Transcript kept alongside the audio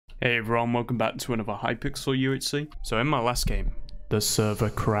Hey everyone, welcome back to another Hypixel UHC. So in my last game, the server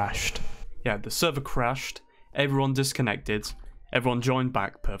crashed. Yeah, the server crashed, everyone disconnected, everyone joined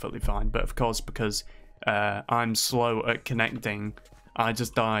back perfectly fine, but of course because I'm slow at connecting, I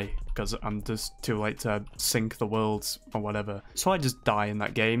just die because I'm just too late to sync the worlds or whatever. So I just die in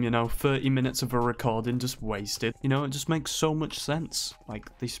that game, you know, 30 minutes of a recording just wasted. You know, it just makes so much sense.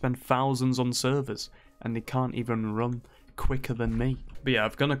 Like, they spend thousands on servers and they can't even run quicker than me. But yeah,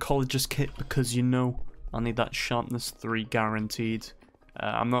 I've got a college's kit because, you know, I need that sharpness 3 guaranteed.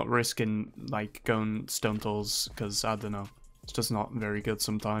 I'm not risking like going stone tools because I don't know, it's just not very good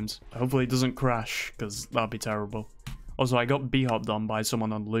sometimes. Hopefully it doesn't crash because that'd be terrible. Also, I got b-hopped on by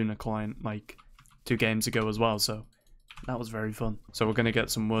someone on Luna client like 2 games ago as well, so that was very fun. So we're gonna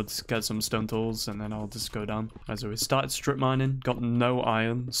get some wood, get some stone tools, and then I'll just go down. Right, so we started strip mining, got no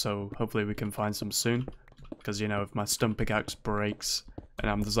iron, so hopefully we can find some soon. Because, you know, if my stone pickaxe breaks and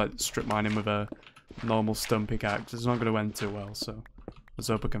I'm just like strip mining with a normal stone pickaxe, it's not going to end too well, so let's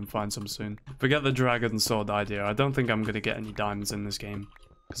hope I can find some soon. Forget the dragon sword idea. I don't think I'm going to get any diamonds in this game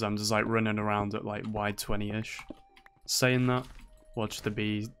because I'm just like running around at like wide 20-ish. Saying that, watch there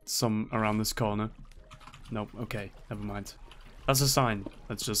be some around this corner. Nope, okay, never mind. That's a sign.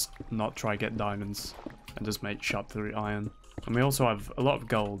 Let's just not try get diamonds and just make sharp 3 iron. And we also have a lot of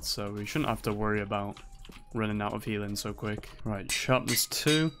gold, so we shouldn't have to worry about running out of healing so quick. Right, sharpness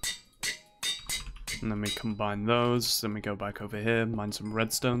 2. And then we combine those. Then we go back over here, mine some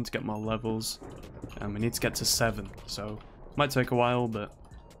redstone to get more levels. And we need to get to 7. So, might take a while, but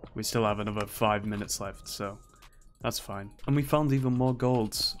we still have another 5 minutes left, so that's fine. And we found even more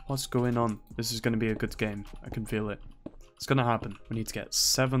golds. What's going on? This is going to be a good game. I can feel it. It's going to happen. We need to get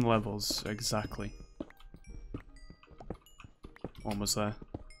 7 levels, exactly. Almost there.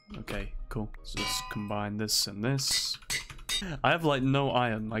 Okay, cool. So just combine this and this. I have like no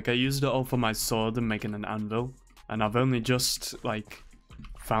iron. Like, I used it all for my sword and making an anvil. And I've only just like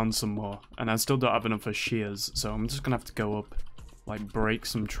found some more. And I still don't have enough for shears. So I'm just gonna have to go up, like break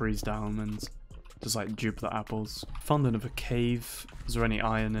some trees down and just like dupe the apples. Found another cave. Is there any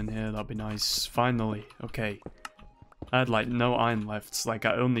iron in here? That'd be nice. Finally. Okay. I had like no iron left. Like,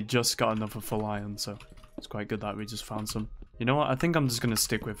 I only just got enough of full iron. So it's quite good that we just found some. You know what, I think I'm just going to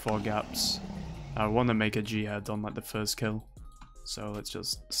stick with 4 gaps. I want to make a G-head on like the first kill. So let's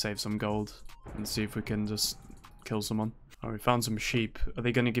just save some gold and see if we can just kill someone. Oh, we found some sheep. Are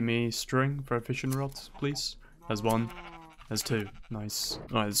they going to give me string for a fishing rod, please? There's 1. There's 2. Nice.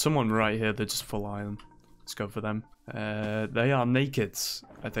 Alright, there's someone right here that's just full iron. Let's go for them. They are naked,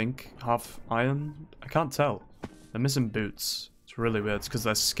 I think. Half iron? I can't tell. They're missing boots. It's really weird because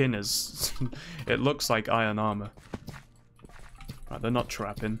their skin is... it looks like iron armor. Right, they're not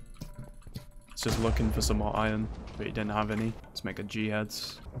trapping. It's just looking for some more iron, but he didn't have any. Let's make a G-head.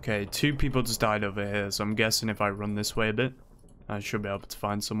 Okay, 2 people just died over here, so I'm guessing if I run this way a bit, I should be able to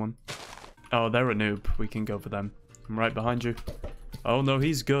find someone. Oh, they're a noob. We can go for them. I'm right behind you. Oh no,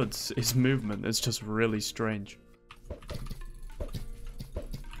 he's good. His movement is just really strange.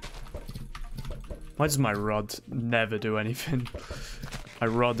 Why does my rod never do anything? I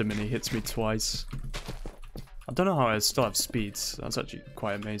rod him and he hits me twice. I don't know how I still have speeds. That's actually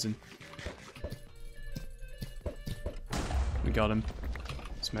quite amazing. We got him.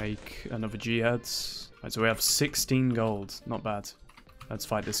 Let's make another G-head. Right, so we have 16 gold. Not bad. Let's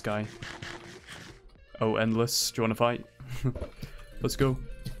fight this guy. Oh, endless. Do you want to fight? Let's go.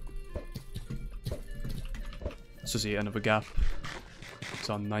 Let's just eat another gap. It's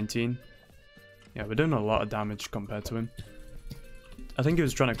on 19. Yeah, we're doing a lot of damage compared to him. I think he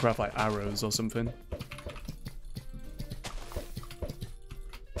was trying to craft like arrows or something.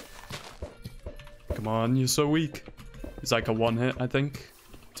 Come on, you're so weak. It's like a 1 hit, I think.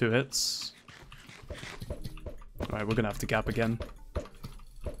 2 hits. Alright, we're gonna have to gap again.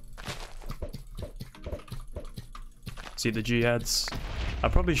 See the G-heads? I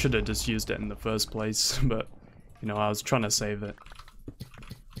probably should have just used it in the first place, but, you know, I was trying to save it.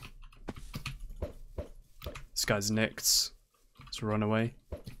 This guy's nicked. Let's run away.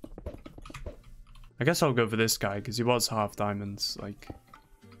 I guess I'll go for this guy, because he was half diamonds. Like,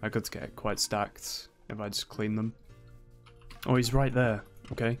 I could get quite stacked if I just clean them. Oh, he's right there.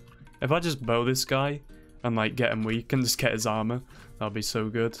 Okay. If I just bow this guy and like get him weak and just get his armor, that'll be so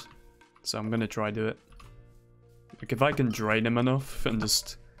good. So I'm gonna try do it. Like, if I can drain him enough and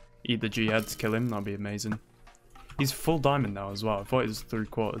just eat the G-head to kill him, that'll be amazing. He's full diamond now as well. I thought he was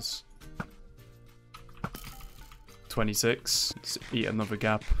 3/4. 26. Let's eat another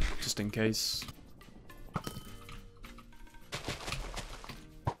gap just in case.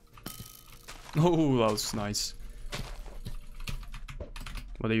 Oh, that was nice.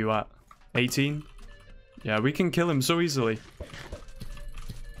 What are you at? 18? Yeah, we can kill him so easily.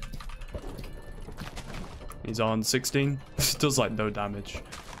 He's on 16. It does like no damage.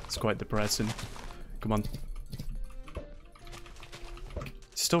 It's quite depressing. Come on.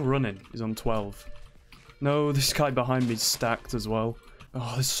 He's still running. He's on 12. No, this guy behind me's stacked as well.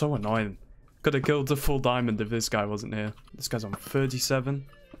 Oh, it's so annoying. Could have killed the full diamond if this guy wasn't here. This guy's on 37.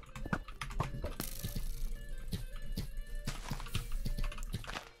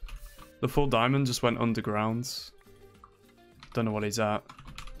 The full diamond just went underground. Don't know what he's at.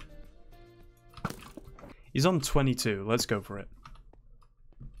 He's on 22. Let's go for it.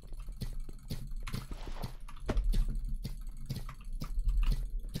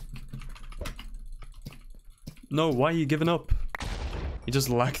 No, why are you giving up? He just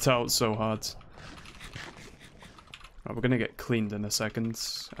lagged out so hard. Right, we're gonna get cleaned in a second,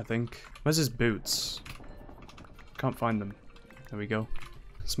 I think. Where's his boots? Can't find them. There we go.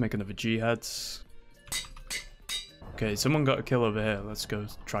 Let's make another jihad. Okay, someone got a kill over here. Let's go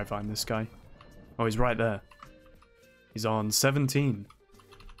try find this guy. Oh, he's right there. He's on 17.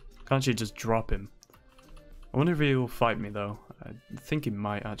 Can't you just drop him? I wonder if he'll fight me though. I think he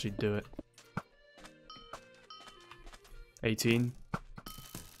might actually do it. 18.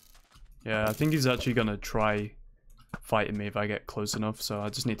 Yeah, I think he's actually gonna try fighting me if I get close enough, so I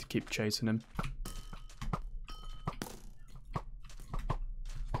just need to keep chasing him.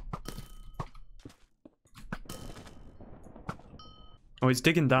 Oh, he's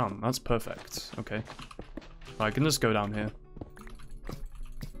digging down. That's perfect. Okay. Well, I can just go down here.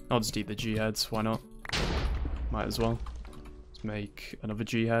 I'll just eat the G-heads. Why not? Might as well. Let's make another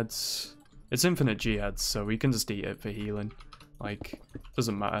G-heads. It's infinite G-heads, so we can just eat it for healing. Like,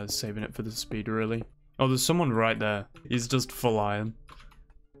 doesn't matter saving it for the speed, really. Oh, there's someone right there. He's just full iron.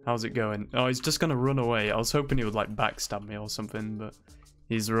 How's it going? Oh, he's just gonna run away. I was hoping he would, like, backstab me or something, but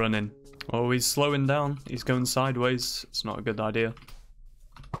he's running. Oh, he's slowing down. He's going sideways. It's not a good idea.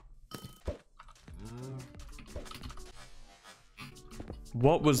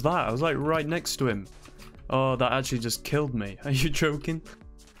 What was that? I was like right next to him. Oh, that actually just killed me. Are you joking?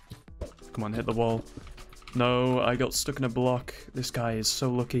 Come on, hit the wall. No, I got stuck in a block. This guy is so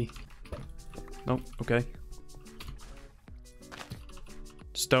lucky. Nope, okay.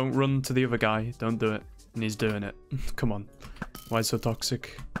 Just don't run to the other guy. Don't do it. And he's doing it. Come on. Why so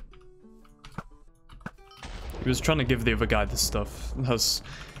toxic? He was trying to give the other guy this stuff. That's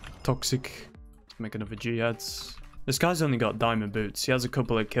toxic. Let's make another G-heads. This guy's only got diamond boots. He has a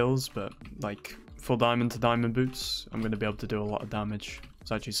couple of kills, but like full diamond to diamond boots, I'm going to be able to do a lot of damage.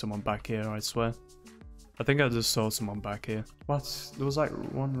 There's actually someone back here, I swear. I think I just saw someone back here. What? There was like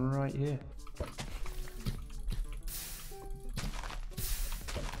one right here.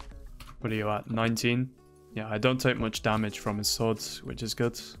 What are you at? 19? Yeah, I don't take much damage from his swords, which is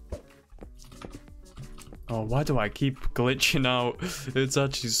good. Oh, why do I keep glitching out? It's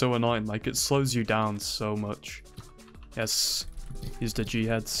actually so annoying. Like, it slows you down so much. Yes, use the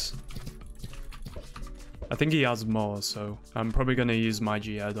G-heads. I think he has more, so I'm probably going to use my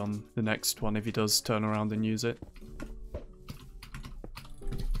G-head on the next one if he does turn around and use it.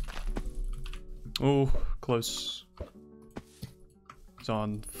 Oh, close. It's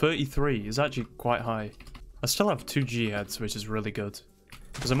on 33. It's actually quite high. I still have 2 G-heads, which is really good.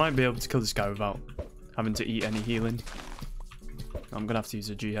 Because I might be able to kill this guy without having to eat any healing. I'm going to have to use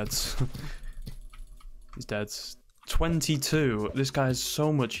the G-heads. He's dead. 22. This guy has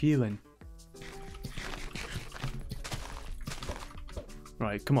so much healing.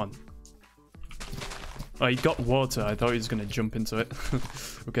 Right, come on. Oh, he got water. I thought he was going to jump into it.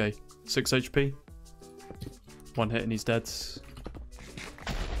 Okay, 6 HP. 1 hit and he's dead.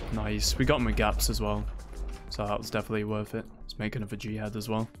 Nice. We got him with gaps as well. So that was definitely worth it. Let's make another G-head as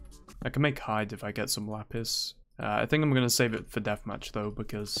well. I can make hide if I get some lapis. I think I'm going to save it for deathmatch though,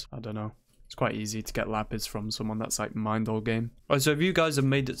 because, I don't know. It's quite easy to get lapis from someone that's like mined all game. Alright, so if you guys have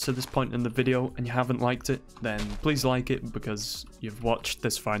made it to this point in the video and you haven't liked it, then please like it because you've watched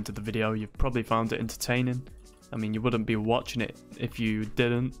this far into the video. You've probably found it entertaining. I mean, you wouldn't be watching it if you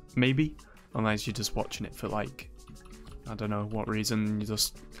didn't, maybe. Unless you're just watching it for like, I don't know what reason, you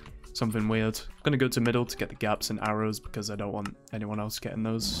just something weird. I'm gonna go to middle to get the gaps and arrows because I don't want anyone else getting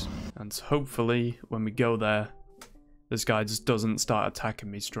those. And hopefully when we go there, this guy just doesn't start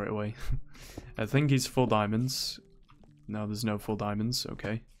attacking me straight away. I think he's full diamonds. No, there's no full diamonds.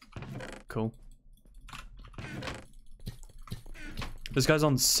 Okay. Cool. This guy's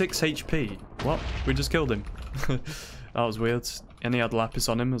on 6 HP. What? We just killed him. That was weird. And he had lapis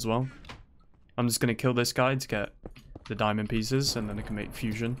on him as well. I'm just going to kill this guy to get the diamond pieces, and then I can make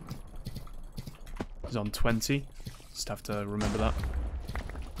fusion. He's on 20. Just have to remember that.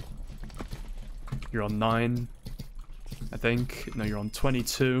 You're on 9, I think. No, you're on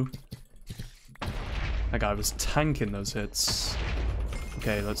 22. That guy was tanking those hits.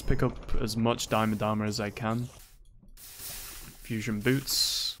 Okay, let's pick up as much diamond armor as I can. Fusion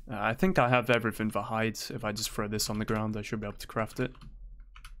boots. I think I have everything for hide. If I just throw this on the ground, I should be able to craft it.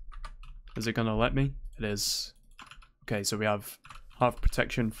 Is it gonna let me? It is. Okay, so we have half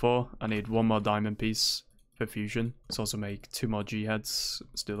protection 4. I need 1 more diamond piece for fusion. Let's also make 2 more G heads.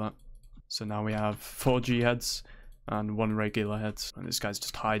 Let's do that. So now we have 4 G heads and 1 regular head. And this guy's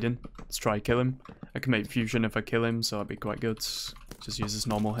just hiding. Let's try kill him. I can make fusion if I kill him, so that'd be quite good. Just use his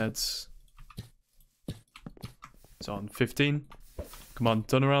normal heads. So on 15. Come on,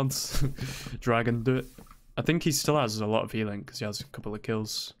 turn around. Dragon, do it. I think he still has a lot of healing because he has a couple of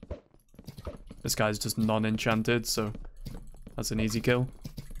kills. This guy's just non-enchanted, so that's an easy kill.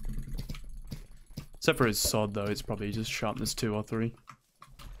 Except for his sword though, it's probably just sharpness 2 or 3.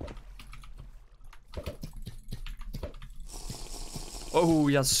 Oh,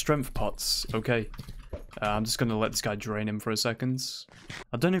 he has strength pots. Okay. I'm just gonna let this guy drain him for a second.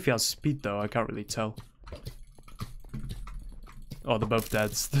 I don't know if he has speed though, I can't really tell. Oh, they're both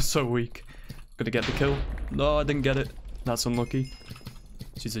dead. They're so weak. Gonna get the kill. No, I didn't get it. That's unlucky.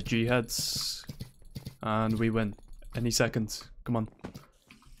 She's a G heads. And we win. Any second. Come on.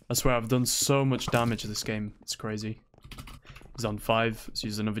 I swear I've done so much damage this game. It's crazy. He's on 5. Let's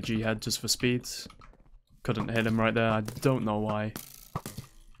use another G head just for speed. Couldn't hit him right there. I don't know why.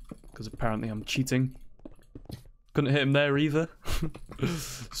 Because apparently I'm cheating. Couldn't hit him there either.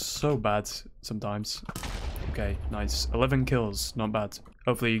 So bad sometimes. Okay, nice. 11 kills, not bad.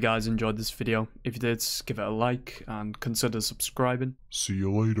 Hopefully you guys enjoyed this video. If you did, give it a like and consider subscribing. See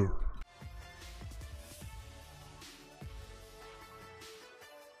you later.